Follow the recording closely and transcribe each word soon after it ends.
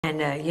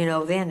And, you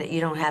know, then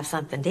you don't have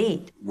something to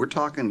eat. We're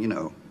talking, you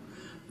know,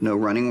 no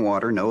running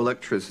water, no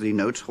electricity,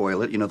 no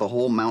toilet, you know, the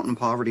whole mountain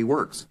poverty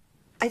works.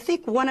 I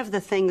think one of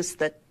the things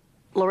that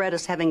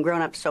Loretta's having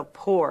grown up so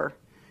poor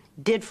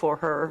did for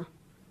her,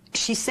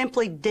 she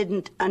simply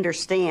didn't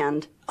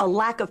understand a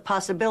lack of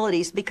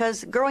possibilities,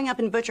 because growing up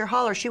in Butcher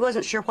Holler, she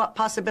wasn't sure what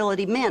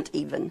possibility meant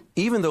even.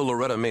 Even though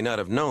Loretta may not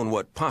have known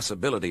what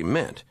possibility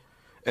meant,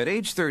 at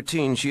age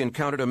 13 she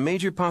encountered a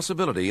major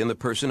possibility in the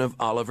person of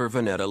Oliver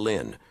Vanetta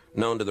Lynn,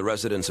 known to the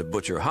residents of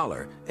Butcher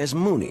Holler as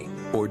Mooney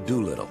or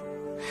Doolittle.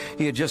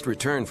 He had just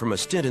returned from a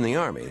stint in the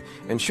Army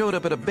and showed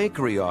up at a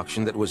bakery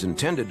auction that was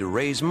intended to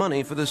raise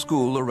money for the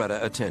school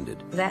Loretta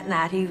attended. That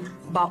night he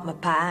bought my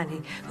pie,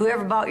 and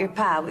whoever bought your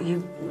pie,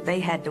 they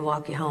had to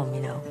walk you home,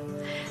 you know.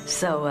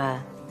 So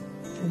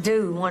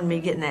Doo wanted me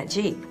to get in that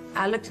Jeep.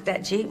 I looked at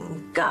that Jeep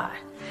and, God,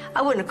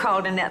 I wouldn't have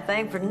crawled in that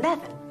thing for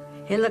nothing.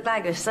 It looked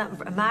like it was something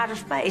from outer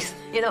space,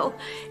 you know.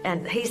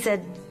 And he said,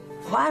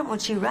 why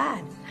won't you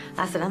ride?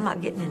 I said, I'm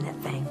not getting in that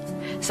thing.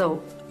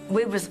 So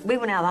we went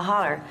out of the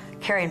holler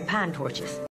carrying pine torches.